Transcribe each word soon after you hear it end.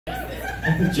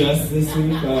Just this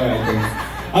week? Alright,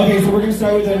 thanks. Okay, so we're gonna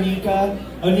start with Onika.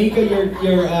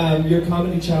 Onika, your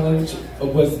comedy challenge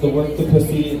was the Work the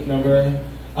Pussy number.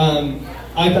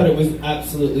 I thought it was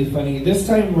absolutely funny. This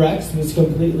time Rex was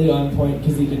completely on point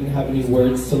because he didn't have any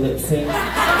words to lip sync.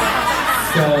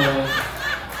 So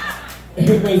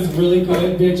it was really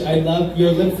good, bitch. I love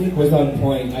your lip sync was on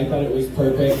point. I thought it was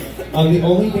perfect. The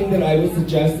only thing that I would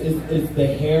suggest is the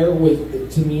hair was,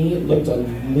 to me, looked a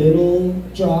little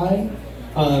dry.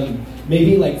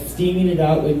 Maybe like steaming it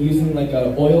out and using like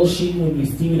an oil sheet when you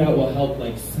steam it out will help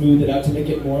like smooth it out to make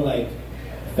it more like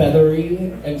feathery,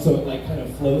 and so it like kind of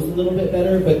flows a little bit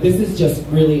better. But this is just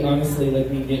really honestly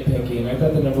like me nitpicking. I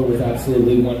thought the number was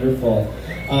absolutely wonderful.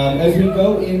 As we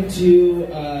go into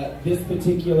this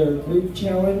particular group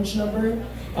challenge number,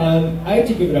 I have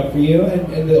to give it up for you,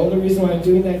 and the only reason why I'm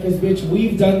doing that is, bitch,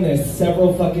 we've done this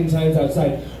several fucking times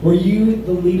outside. Were you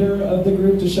the leader of the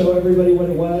group to show everybody what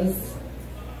it was?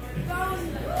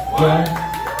 Yeah?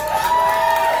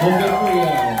 Well, good for you.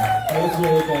 That was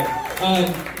really good.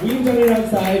 We've done it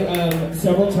outside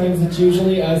several times. It's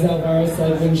usually, as Alvaro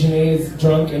said, when Janeé is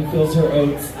drunk and feels her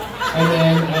oats. And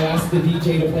then I ask the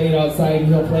DJ to play it outside, and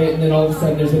he'll play it, and then all of a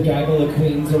sudden there's a gaggle of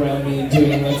queens around me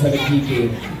doing Let's Have a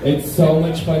Kiki. It's so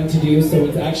much fun to do, so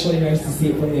it's actually nice to see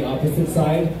it from the opposite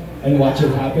side and watch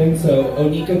it happen. So,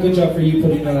 Onika, good job for you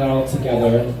putting that all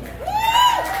together.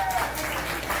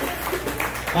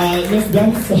 Miss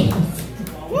Bensalt.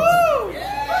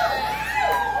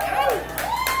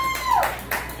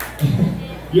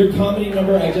 Your comedy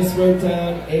number, I just wrote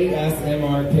down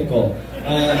ASMR pickle.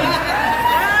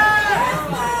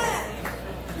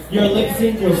 Your lip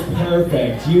sync was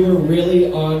perfect. You were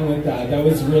really on with that. That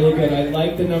was really good. I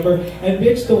liked the number. And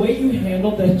bitch, the way you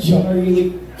handled that jar,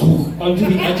 you like onto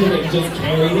the edge of it and just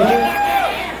carried it.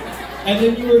 And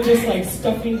then you were just like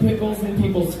stuffing pickles in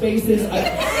people's faces.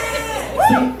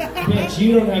 See, bitch,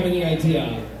 you don't have any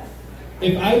idea.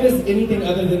 If I was anything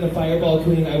other than the Fireball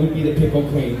Queen, I would be the Pickle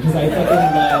Queen, because I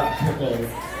fucking love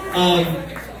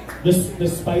pickles. The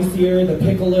spicier, the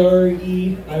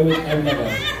pickler-y, I would never.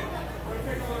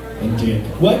 Indeed.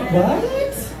 What?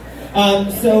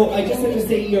 So I just have to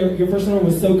say your first one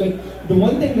was so good. The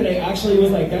one thing that I actually was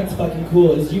like, that's fucking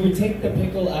cool, is you would take the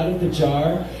pickle out of the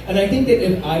jar, and I think that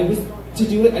if I was to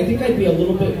do it, I think I'd be a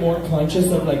little bit more conscious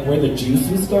of like where the juice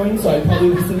was going, so I'd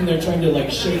probably be sitting there trying to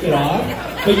like shake it off,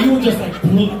 but you were just like,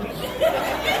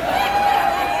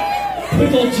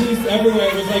 pickle juice everywhere.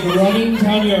 It was like running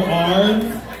down your arms,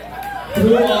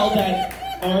 through all that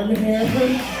arm hair.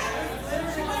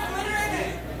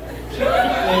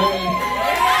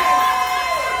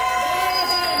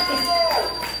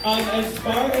 As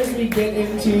far as we get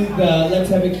into the Let's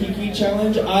Have a Kiki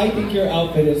challenge, I think your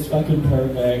outfit is fucking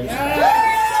perfect.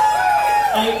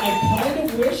 I kind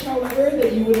of wish, however,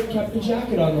 that you would have kept the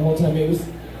jacket on the whole time. It was,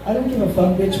 I don't give a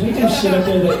fuck, bitch. We do shit up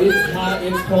there that it's hot,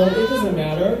 it's cold, it doesn't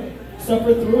matter.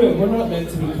 Suffer through it. We're not meant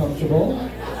to be comfortable.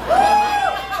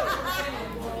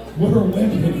 We're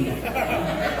women.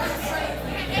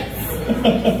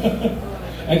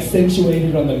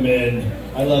 Accentuated on the men.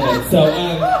 I love it. So,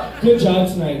 good job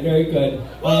tonight. Very good.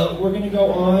 We're going to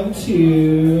go on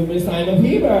to Miss Ima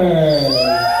Peeber.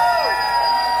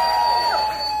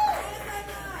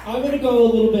 I'm going to go a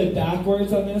little bit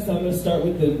backwards on this. I'm going to start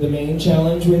with the main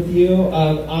challenge with you.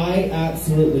 I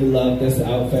absolutely love this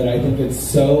outfit. I think it's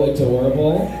so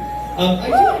adorable. I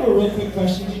do have a real quick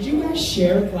question. Did you guys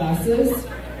share classes?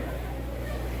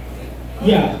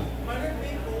 Yeah.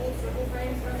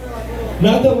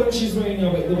 Not the one she's wearing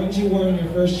now, but the ones you wore in your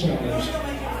first challenge.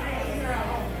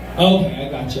 Okay, I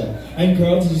gotcha. And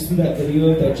girl, did you see that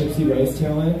video of that Gypsy Rose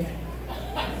talent?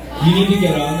 You need to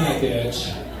get on that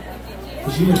bitch.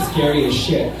 Because you were scary as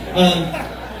shit.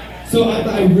 So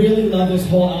I really love this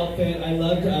whole outfit. I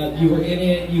loved, you were in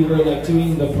it, you were like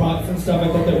doing the props and stuff. I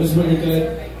thought that was really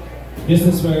good. This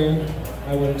is where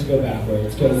I wanted to go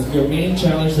backwards. Because your main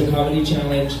challenge, the comedy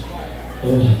challenge,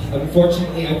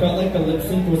 unfortunately, I felt like the lip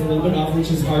sync was a little bit off,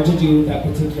 which is hard to do with that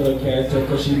particular character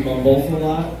because she mumbles a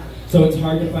lot. So it's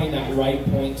hard to find that right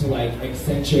point to like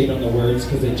accentuate on the words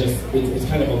because it's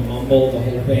kind of a mumble, the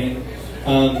whole thing.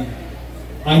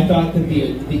 I thought that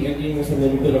the ending was a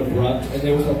little bit abrupt, and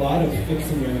there was a lot of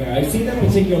fixing your hair. I've seen that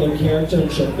particular character,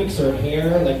 and she'll fix her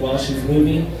hair like while she's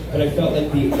moving, but I felt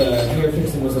like the hair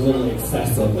fixing was a little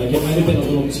excessive. Like it might have been a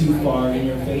little too far in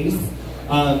your face.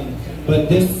 But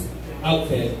this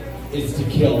outfit is to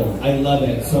kill. I love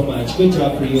it so much. Good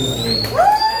job for you, honey.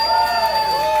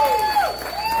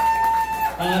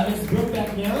 Miss Brooke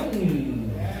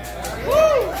Mountain.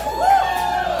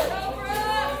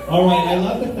 All right, I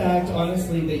love the fact,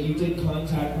 honestly, that you did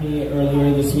contact me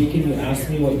earlier this week and you asked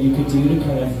me what you could do to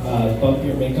kind of bump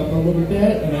your makeup a little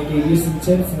bit, and I gave you some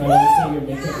tips, and I want to say your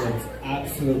makeup looks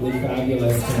absolutely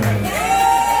fabulous tonight.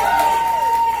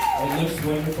 It looks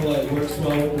wonderful. It works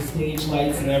well with the stage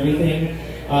lights and everything.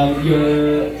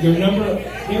 Your number.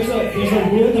 There's a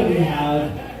rule that we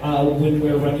have when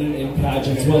we're running in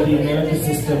pageants. Well, the America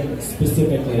system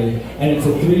specifically, and it's a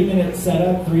 3-minute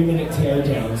setup, 3-minute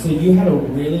teardown. So you had a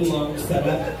really long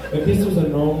setup. If this was a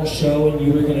normal show and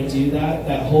you were going to do that,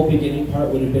 that whole beginning part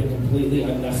would have been completely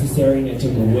unnecessary, and it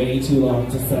took way too long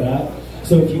to set up.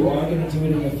 So if you are going to do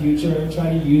it in the future, try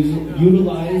to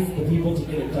utilize the people to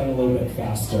get it done a little bit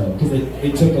faster, because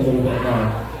it took a little bit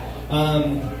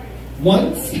long.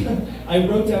 Once, I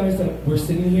wrote down, I said, we're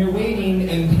sitting here waiting,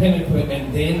 and then I put,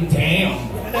 and then damn.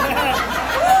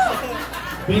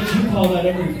 Bitch, you call that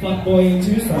every fuckboy in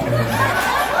Tucson.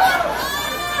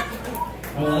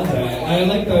 I love that. I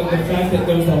like the fact that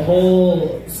there was a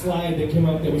whole slide that came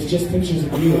up that was just pictures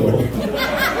of you.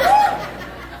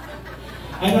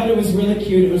 I thought it was really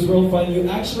cute, it was real fun. You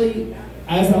actually,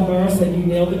 as Alvaro said, you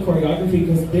nailed the choreography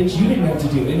because, bitch, you didn't have to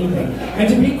do anything. And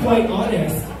to be quite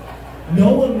honest,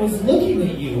 no one was looking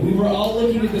at you. We were all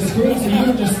looking at the screen, so you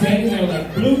were just standing there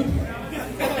like, bloop,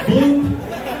 bloop,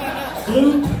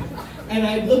 bloop. And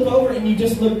I'd look over and you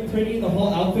just looked pretty, the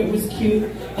whole outfit was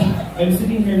cute. I'm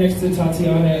sitting here next to Diva.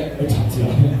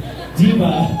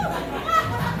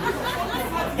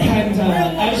 And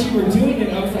as you were doing it,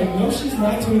 I was like, no, she's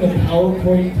not doing a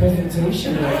PowerPoint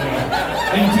presentation right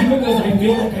now. And Diva goes, I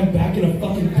feel like I'm back in a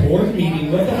fucking board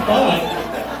meeting. What the fuck?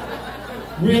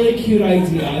 Really cute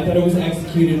idea. I thought it was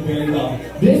executed very well.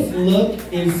 This look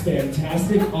is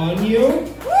fantastic on you.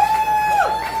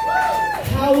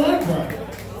 However,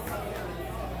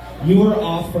 you were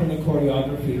off from the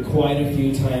choreography quite a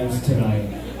few times tonight.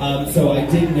 So I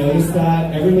did notice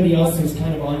that. Everybody else was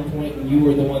kind of on point, and you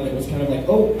were the one that was kind of like,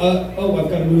 oh, I've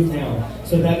got to move now.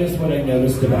 So that is what I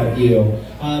noticed about you.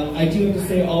 I do have to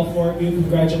say, all 4 of you,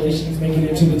 congratulations making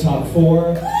it to the top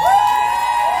 4.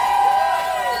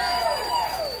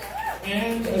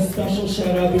 And a special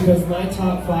shout out because my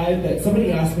top 5, that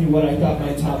somebody asked me what I thought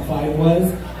my top 5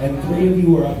 was, and 3 of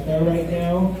you are up there right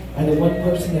now. And the one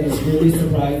person that has really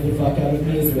surprised the fuck out of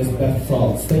me is Miss Beth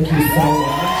Saltz. Thank you so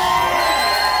much.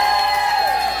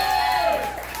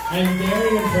 I'm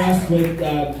very impressed with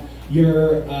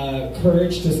your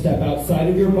courage to step outside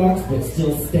of your box, but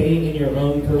still stay in your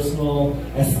own personal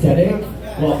aesthetic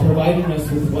while providing us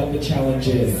with what the challenge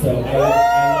is. So I love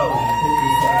that. Thank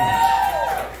you so much.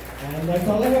 And that's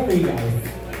all I have for you guys.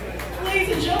 Ladies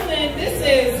and gentlemen, this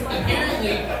is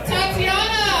apparently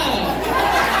Tatiana!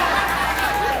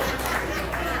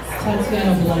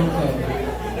 Tatiana Blanco.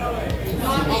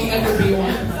 I'll never be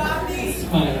one. It's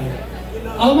fine.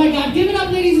 Oh my God, give it up,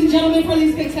 ladies and gentlemen, for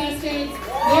these contestants. They're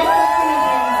fucking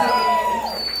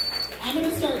amazing. I'm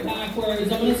gonna start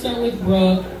backwards. I'm gonna start with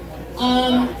Brooke.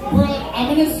 Brooke,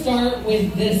 I'm gonna start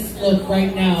with this look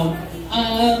right now.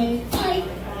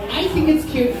 I think it's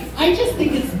cute. I just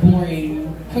think it's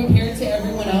boring compared to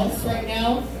everyone else right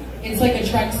now. It's like a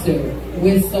tracksuit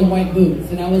with some white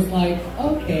boots, and I was like,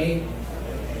 okay.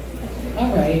 All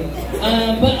right.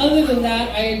 But other than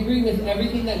that, I agree with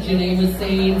everything that Janeé was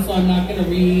saying, so I'm not going to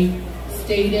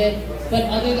restate it. But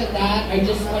other than that, I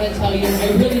just want to tell you,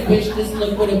 I really wish this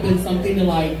look would have been something to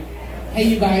like, hey,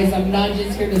 you guys, I'm not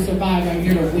just here to survive, I'm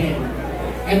here to win.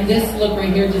 And this look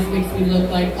right here just makes me look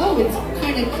like, oh, it's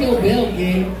kind of Kill Bill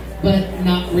gig, but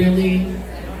not really.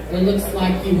 It looks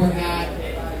like you were at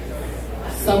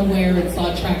somewhere and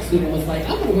saw a tracksuit and was like,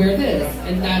 I'm going to wear this.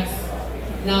 And that's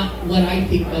not what I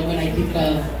think of when I think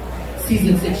of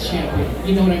season 6 champion.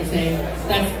 You know what I'm saying?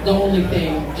 That's the only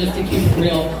thing, just to keep it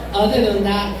real. Other than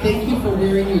that, thank you for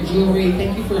wearing your jewelry.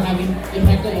 Thank you for having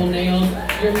impeccable nails,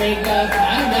 your makeup.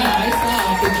 I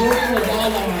saw it. The jewelry was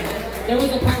all on. There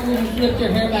was a part where you flipped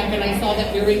your hair back and I saw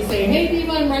that earring saying, hey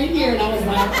Diva, I'm right here. And I was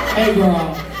like, hey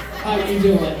girl, how you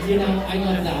doing? You know, I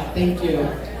love that. Thank you.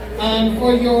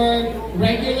 For your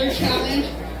regular challenge,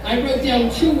 I wrote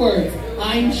down 2 words.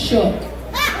 I'm shook.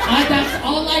 That's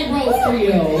all I wrote for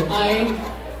you.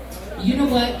 You know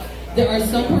what? There are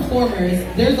some performers,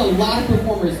 there's a lot of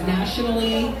performers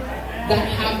nationally that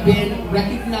have been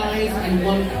recognized and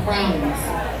won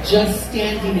crowns just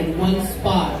standing in one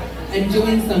spot and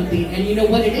doing something. And you know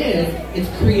what it is? It's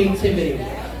creativity.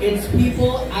 It's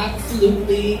people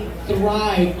absolutely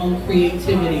thrive on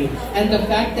creativity. And the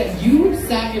fact that you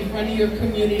sat in front of your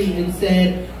community and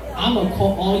said, I'm gonna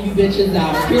call all you bitches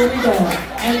out. Here we go.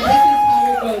 And this is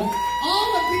how it goes.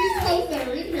 All of these folks that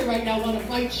are in here right now want to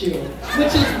fight you,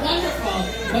 which is wonderful.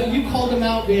 but you called them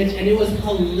out, bitch, and it was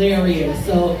hilarious.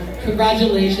 So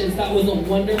congratulations, that was a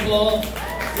wonderful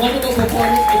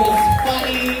performance. It was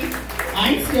funny.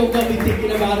 I'm still gonna be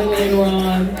thinking about it later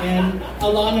on, and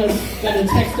Alana's gonna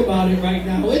text about it right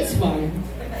now. It's fine.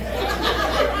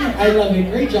 I love it.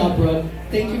 Great job, Brooke.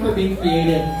 Thank you for being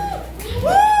creative.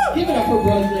 Give it up for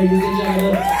Brooke, ladies and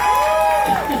gentlemen.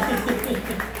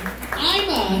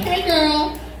 Hey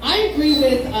girl. I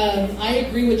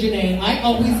agree with Janeé. I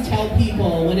always tell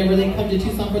people whenever they come to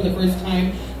Tucson for the first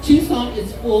time, Tucson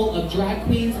is full of drag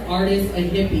queens, artists,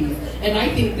 and hippies. And I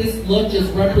think this look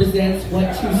just represents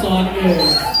what Tucson is.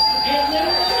 It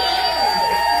literally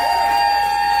is.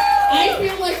 I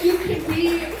feel like you can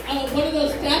be one of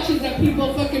those statues that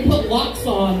people fucking put locks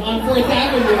on 4th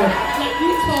Avenue. Like,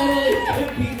 you totally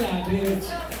could be that, bitch.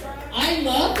 I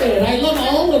love it. I love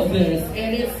all of this,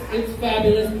 and it's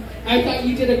fabulous. I thought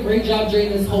you did a great job during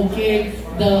this whole gig.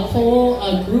 The whole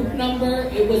group number,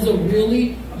 it was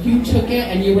you took it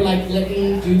and you were like, let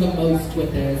me do the most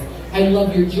with this. I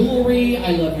love your jewelry,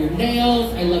 I love your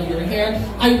nails, I love your hair.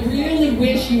 I really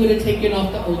wish you would have taken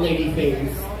off the old lady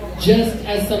face, just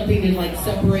as something to like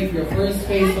separate your first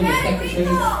face from the second face.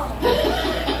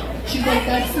 She's like,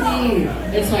 that's me.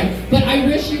 It's fine. But I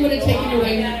wish you would have taken it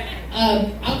away.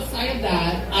 Outside of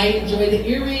that, I enjoy the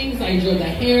earrings, I enjoy the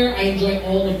hair, I enjoy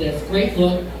all of this. Great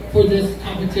look for this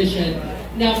competition.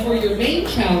 Now for your main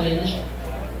challenge,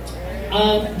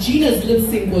 Gina's lip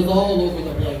sync was all over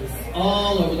the place.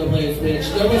 All over the place, bitch.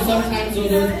 There were some times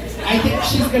where I think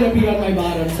she's gonna be on my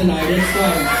bottom tonight. It's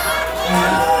fun.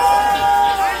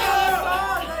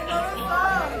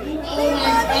 Oh my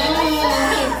god,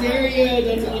 how dare you?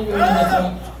 Don't tell me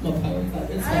that's my power cut.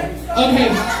 It's fine. Okay.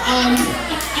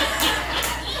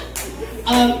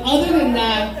 Other than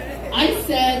that, I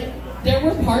said there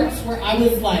were parts where I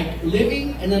was like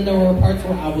living, and then there were parts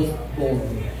where I was bored.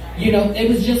 You know, it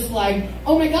was just like,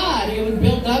 oh my god, it would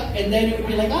build up, and then it would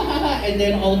be like, ah ha ha, and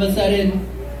then all of a sudden,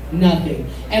 nothing.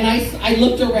 And I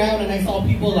looked around and I saw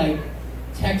people like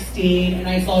texting, and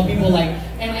I saw people like,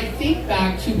 and I think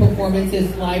back to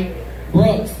performances like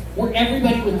Brooks, where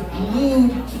everybody was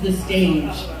glued to the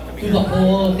stage through the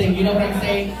whole thing. You know what I'm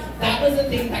saying? That was the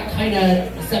thing that kind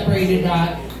of separated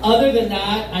that. Other than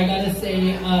that, I gotta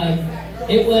say,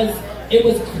 it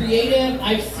was creative.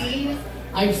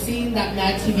 I've seen that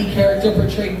Mad TV character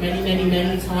portrayed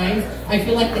many times. I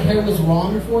feel like the hair was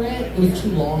wrong for it. It was too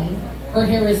long. Her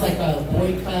hair is like a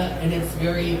boy cut, and it's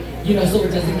very, you know, so it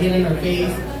doesn't get in her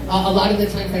face. A lot of the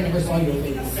times I never saw your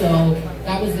face, so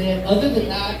that was it. Other than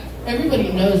that,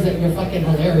 everybody knows that you're fucking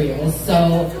hilarious. So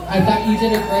I thought you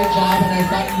did a great job, and I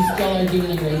thought you still are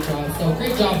doing a great job. So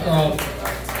great job, girl.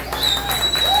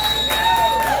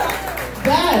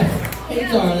 Beth, hey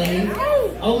darling.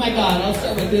 Oh my god, I'll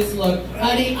start with this look.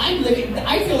 Honey, I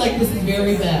feel like this is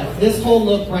very Beth. This whole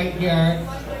look right here.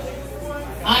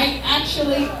 I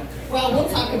actually, well, we'll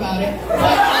talk about it.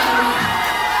 But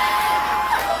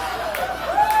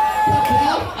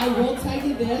Beth, I will tell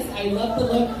you this, I love the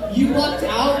look. You walked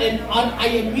out and I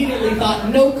immediately thought,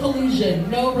 no collusion,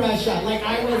 no Russia. Like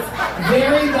I was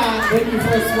very bad when you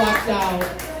first walked out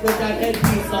with that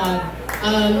headpiece on.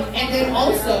 And then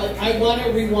also, I want to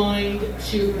rewind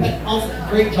to, but also,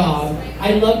 great job.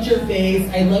 I loved your face.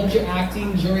 I loved your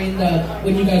acting during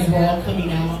when you guys were all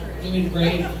coming out, doing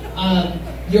great.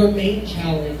 Your main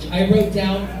challenge, I wrote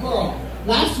down, girl,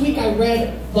 last week I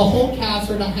read the whole cast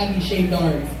for not having shaved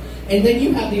arms. And then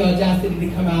you have the audacity to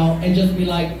come out and just be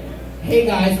like, hey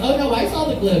guys, oh no, I saw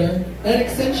the glitter. That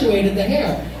accentuated the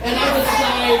hair. And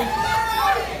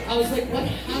I was like, what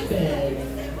happened?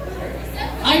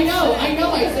 I know,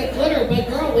 I said glitter, but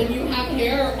girl, when you have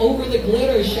hair over the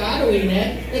glitter shadowing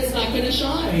it, it's not gonna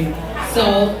shine.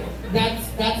 So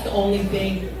that's the only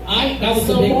thing. That was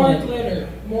so more glitter.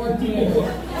 More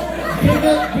glitter.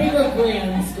 Bigger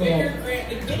grams, girl.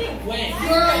 Get it wet.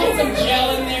 Girl, put some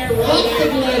gel in there. Fuck the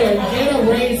glitter, get a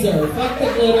razor. Fuck the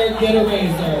glitter, get a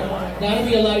razor. That'll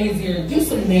be a lot easier. Do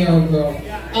some narrow, girl.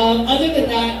 Other than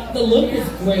that, the look was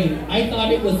great. I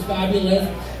thought it was fabulous.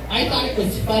 I thought it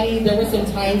was funny. There were some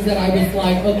times that I was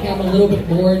like, okay, I'm a little bit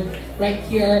bored right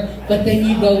here. But then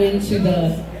you go into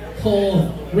the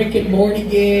whole Rick and Morty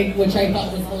gig, which I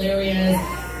thought was hilarious.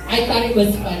 I thought it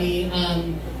was funny,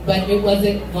 but it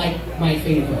wasn't like my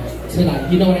favorite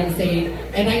tonight. You know what I'm saying?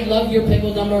 And I love your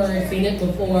pickle number. I've seen it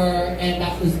before, and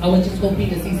I was just hoping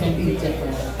to see something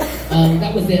different.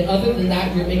 That was it. Other than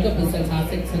that, your makeup was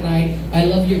fantastic tonight. I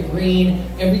love your green.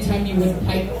 Every time you would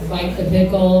bite the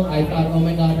pickle, I thought, oh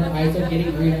my god, her eyes are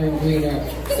getting greener and greener.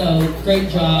 So, great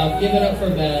job. Give it up for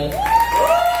Beth.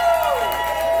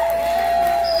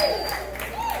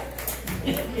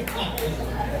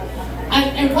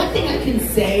 And can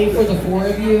say for the four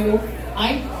of you,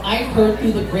 I've heard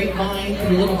through the grapevine,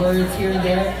 through little birds here and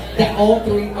there, that all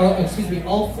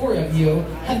four of you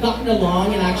have gotten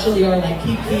along and actually are like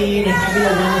kiki and having a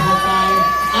wonderful time.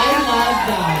 I love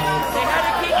that.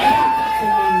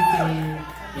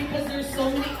 I think that's amazing. Because there's so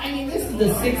many, I mean, this is the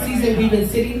 6th season we've been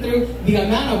sitting through. The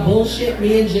amount of bullshit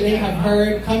me and Janeé have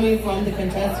heard coming from the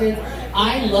contestants,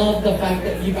 I love the fact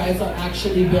that you guys are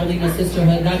actually building a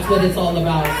sisterhood. That's what it's all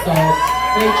about. So,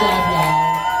 great job, y'all.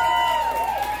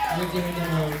 You're doing it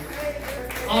wrong.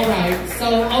 All right, so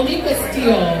Onika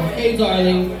Steele, hey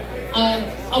darling.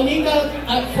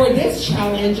 Onika, for this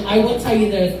challenge, I will tell you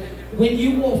this. When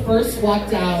you first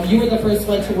walked out, you were the first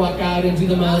one to walk out and do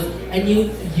the most, and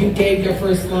you gave your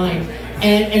first line.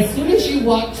 And as soon as you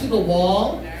walked to the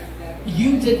wall,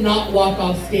 you did not walk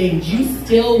off stage. You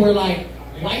still were like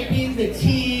wiping the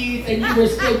teeth, and you were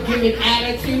still giving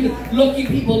attitude, looking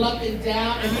people up and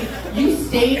down. I mean, you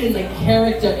stayed in the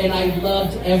character, and I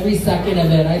loved every second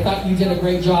of it. I thought you did a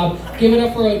great job. Give it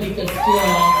up for Onika Steele.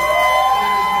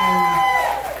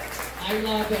 I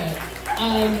love it.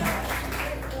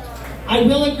 I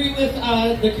will agree with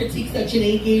the critiques that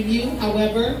Janeé gave you.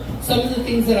 However, some of the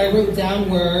things that I wrote down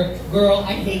were, girl,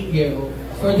 I hate you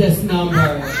for this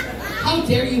number. How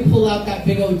dare you pull out that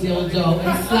big old dildo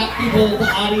and slap people in the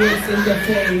audience in the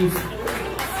face?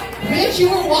 Bitch, you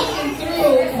were walking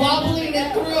through, wobbling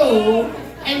it through,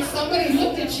 and somebody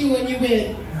looked at you and you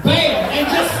went, bam, and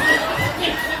just,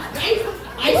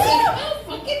 I said, how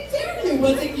fucking dare you?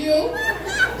 Was it you?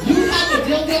 You had the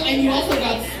dildo and you also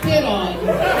got spit on.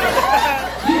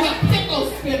 You got pickle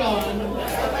spit on.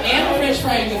 And french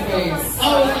fry in the face.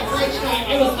 Oh, it was a french fry.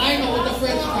 It was Ima with the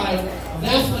french fries.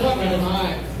 That's what it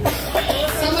was.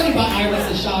 Somebody bought Iris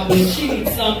a shot, bitch. She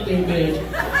needs something, bitch.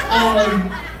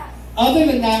 Other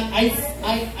than that,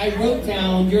 I wrote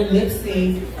down your lip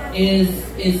sync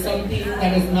is something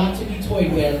that is not to be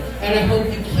toyed with. And I hope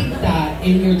you keep that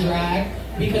in your drag,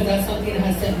 because that's something that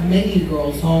has sent many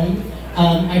girls home.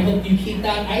 I hope you keep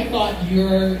that. I thought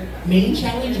your main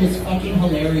challenge was fucking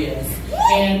hilarious.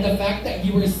 And the fact that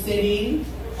you were sitting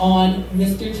on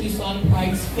Mr. Tucson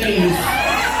Pride's face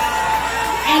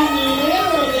and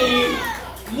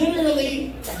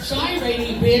literally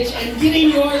gyrating, bitch, and getting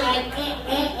your like,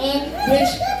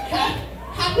 which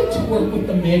happened to work with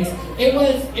the mix. It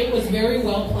was very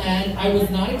well planned. I was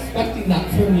not expecting that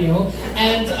from you.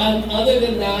 And other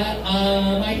than that,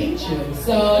 I hate you.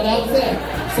 So that was it.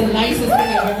 It's the nicest thing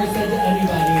I've ever said to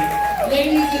anybody.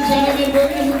 Ladies and gentlemen, we're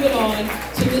gonna move it on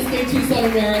to Miss Gay Tucson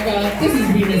America. This is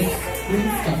Venus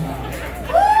Starr.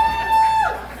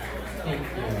 Thank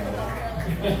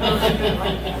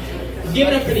you. Give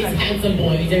it up for these handsome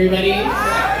boys, everybody.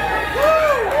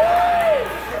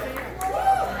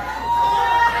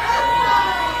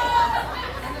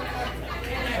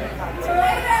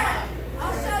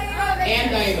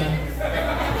 And Ima.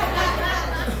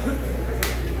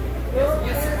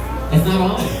 It's not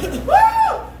on.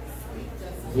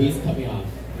 Please cut me off.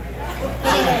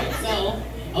 Alright, so,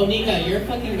 Onika, your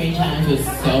fucking main challenge was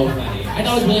so funny. I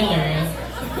thought it was really hilarious.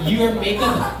 Your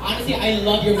makeup, honestly, I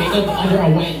love your makeup under a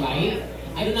white light.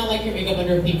 I do not like your makeup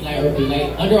under a pink light or a blue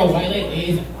light. Under a white light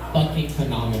is fucking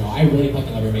phenomenal. I really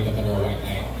fucking love your makeup under a white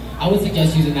light. I would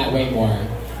suggest using that way more.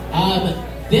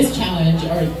 This challenge,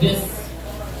 or this,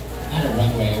 not a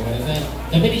runway, what is it?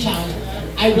 The mini challenge,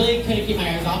 I really couldn't keep my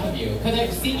eyes off of you. Because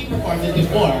I've seen you perform this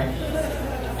before.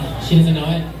 She doesn't know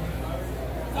it?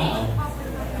 Uh-oh.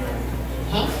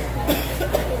 Huh?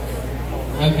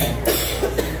 Okay.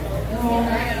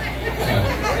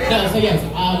 No, so yes,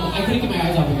 I couldn't get my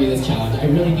eyes off of you this challenge. I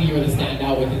really think you were the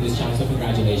standout within this challenge, so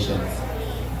congratulations.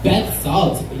 Beth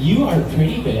Salt, you are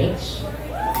pretty, bitch.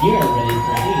 You are really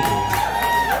pretty.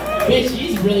 Bitch,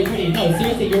 she's really pretty. No,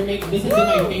 seriously, this has been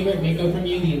my favorite makeup from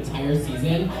you the entire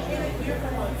season.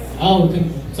 Oh,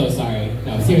 so sorry.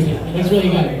 No, seriously, it looks really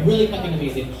good. Really fucking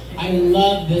amazing. I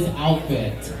love this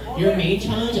outfit. Your main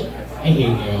challenge, I hate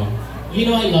you. You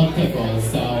know I love pickles,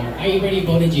 so I already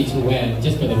voted you to win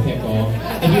just for the pickle.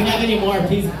 If you have any more,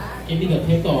 please give me the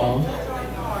pickle.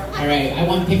 Alright, I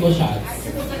want pickle shots.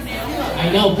 I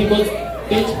know, pickles,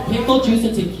 bitch, pickle juice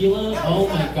and tequila, oh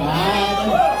my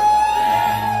god.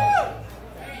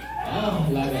 Oh,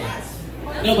 love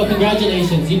it. No, but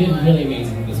congratulations, you did really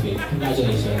amazing this week.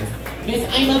 Congratulations.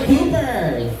 Miss Ima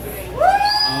Poopers! Oh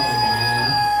my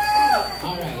god.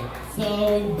 Alright, so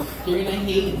you're gonna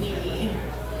hate me.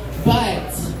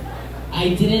 But I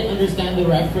didn't understand the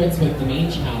reference with the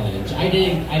main challenge. I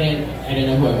didn't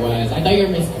know who it was. I thought you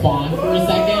were Miss Kwan for a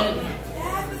second.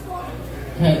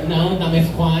 No, not Miss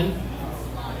Kwan.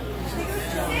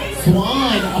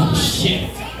 Swan. Oh shit.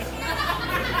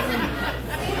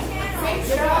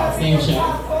 Same show.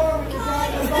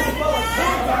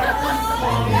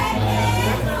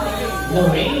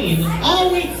 Lorraine. Oh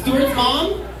wait, Stuart's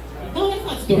mom? No, that's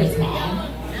not Stuart's mom.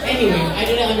 Anyway, I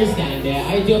didn't understand it.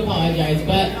 I do apologize,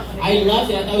 but I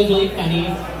loved it. I thought it was really funny.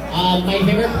 My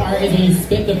favorite part is when you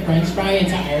spit the French fry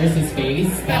into Iris's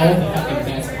face. That was the fucking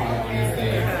best part,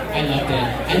 honestly. I loved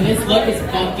it. And this look is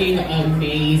fucking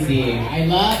amazing. I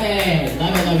love it.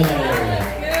 Love it, love it, love it, love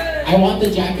it. I want the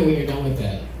jacket when you're done with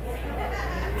it.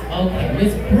 Okay,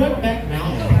 Miss Brookbeck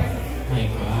Mountain. My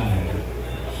God.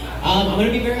 I'm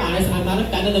gonna be very honest. I'm not a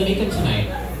fan of the makeup tonight.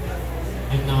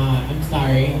 I'm not. I'm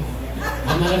sorry.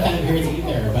 I'm not a fan of yours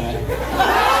either, but.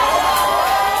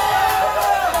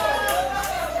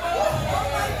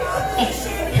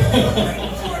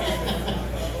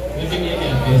 Look at me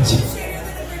again, bitch.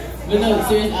 But no,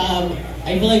 serious. I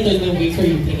feel like there's been weeks where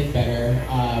you painted better.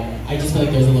 I just feel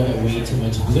like there's a little bit way too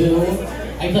much blue.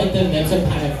 I feel like the lips are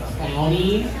kind of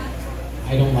clowny.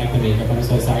 I don't like the makeup, I'm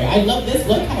so sorry. I love this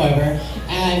look, however.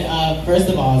 And first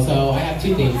of all, so I have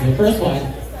two things. The first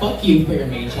one, fuck you for your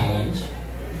main challenge.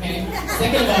 Okay?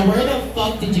 Second of all, where the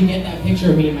fuck did you get that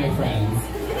picture of me and my friends?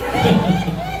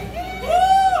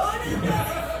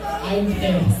 I'm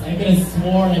pissed. I could have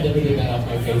sworn I deleted that off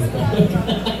my Facebook.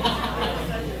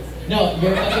 No,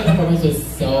 your fucking performance was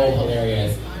so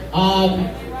hilarious.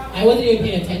 I wasn't even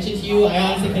paying attention to you. I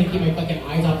honestly couldn't keep my fucking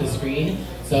eyes off the screen.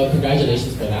 So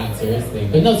congratulations for that, seriously.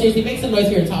 But no, seriously, make some noise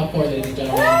for your top 4, ladies and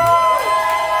gentlemen.